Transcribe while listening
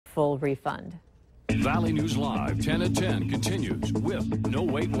full refund. Valley News Live 10 at 10 continues with no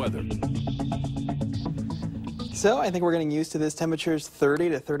wait weather. So I think we're getting used to this. Temperatures 30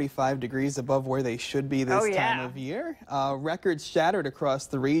 to 35 degrees above where they should be this time of year. Records shattered across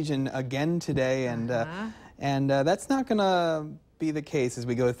the region again today, and that's not going to be the case as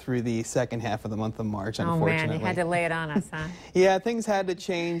we go through the second half of the month of March, unfortunately. Oh man, you had to lay it on us, huh? Yeah, things had to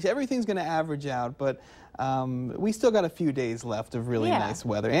change. Everything's going to average out, but we still got a few days left of really nice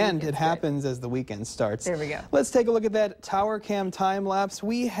weather, and it happens as the weekend starts. There we go. Let's take a look at that tower cam time lapse.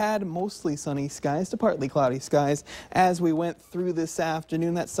 We had mostly sunny skies to partly cloudy skies as we went through this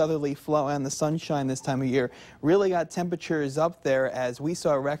afternoon. That southerly flow and the sunshine this time of year really got temperatures up there as we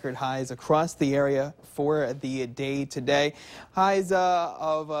saw record highs across the area for the day today.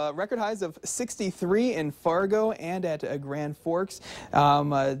 Record highs of 63 in Fargo and at Grand Forks.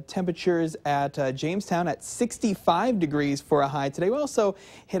 Temperatures at Jamestown at 65 degrees for a high today. We also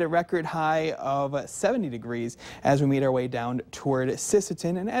hit a record high of 70 degrees as we made our way down toward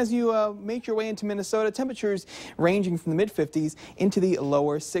Sisseton. And as you make your way into Minnesota, temperatures ranging from the mid-50s into the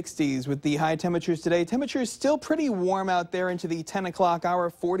lower 60s. With the high temperatures today, temperatures still pretty warm out there into the 10 o'clock hour.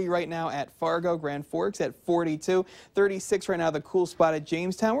 40 right now at Fargo, Grand Forks at 42. 36 right now, the cool spot at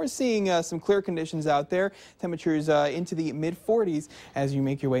Jamestown. We're seeing some clear conditions out there. Temperatures into the mid-40s as you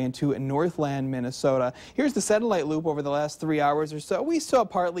make your way into Northland, Minnesota. Here's the satellite loop over the last 3 hours or so. We saw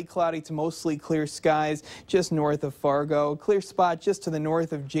partly cloudy to mostly clear skies just north of Fargo. Clear spot just to the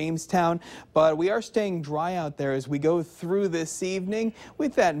north of Jamestown, but we are staying dry out there as we go through this evening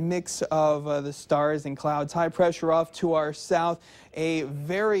with that mix of the stars and clouds. High pressure off to our south. A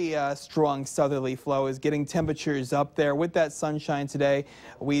very strong southerly flow is getting temperatures up there. With that sunshine today,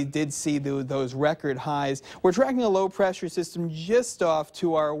 we did see those record highs. We're tracking a low pressure system just off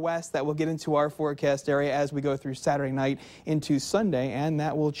to our west that will get into our forecast area as we go through Saturday night into Sunday, and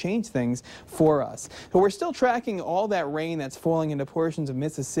that will change things for us. But we're still tracking all that rain that's falling into portions of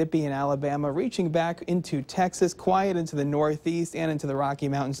Mississippi and Alabama, reaching back into Texas, quiet into the northeast and into the Rocky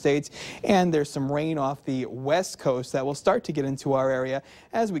Mountain states. And there's some rain off the west coast that will start to get into our area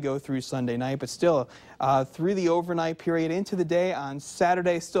as we go through Sunday night, but still through the overnight period into the day on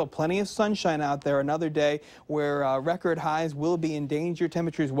Saturday, still plenty of sunshine out there. Another day where record highs will be in danger.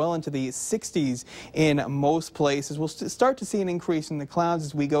 Temperatures well into the 60s in most places. We'll start to see an increase in the clouds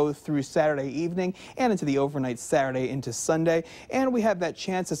as we go through Saturday evening and into the overnight Saturday into Sunday. And we have that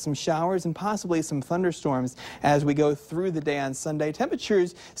chance of some showers and possibly some thunderstorms as we go through the day on Sunday.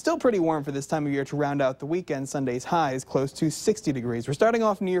 Temperatures still pretty warm for this time of year to round out the weekend. Sunday's highs close to 60 degrees. We're starting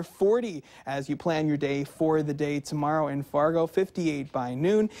off near 40 as you plan your day for the day tomorrow in Fargo, 58 by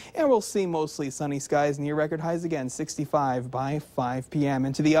noon, and we'll see mostly sunny skies near record highs again, 65 by 5 p.m.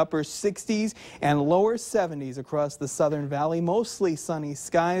 into the upper 60s and lower 70s across the Southern Valley. Mostly sunny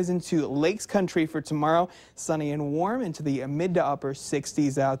skies into Lakes Country for tomorrow, sunny and warm into the mid to upper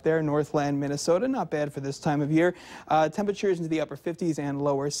 60s out there. Northland, Minnesota, not bad for this time of year. Temperatures into the upper 50s and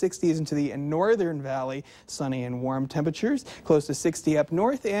lower 60s into the Northern Valley, sunny and warm temperatures, close to 60 up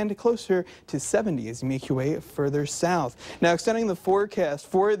north and closer to 70 as you make your way further south. Now extending the forecast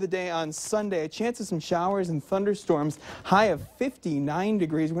for the day on Sunday, a chance of some showers and thunderstorms, high of 59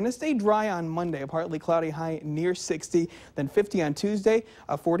 degrees. We're going to stay dry on Monday, a partly cloudy high near 60, then 50 on Tuesday,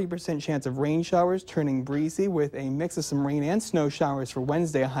 a 40% chance of rain showers turning breezy with a mix of some rain and snow showers for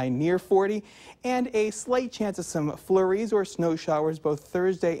Wednesday, a high near 40, and a slight chance of some flurries or snow showers both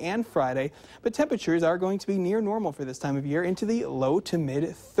Thursday and Friday, but temperatures are going to be near normal for this time of year into the low to mid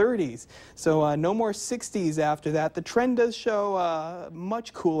 30s. So no more 60s after that. The trend does show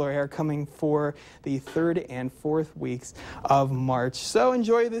much cooler air coming for the 3rd and 4th weeks of March. So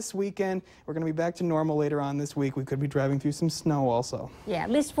enjoy this weekend. We're going to be back to normal later on this week. We could be driving through some snow also. Yeah,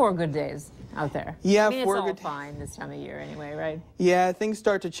 at least 4 good days out there. Yeah, I mean, 4 it's all good. fine this time of year anyway, right? Yeah, things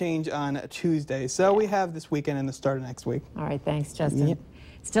start to change on Tuesday. So we have this weekend and the start of next week. All right, thanks, Justin. Yep.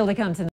 Still to come tonight.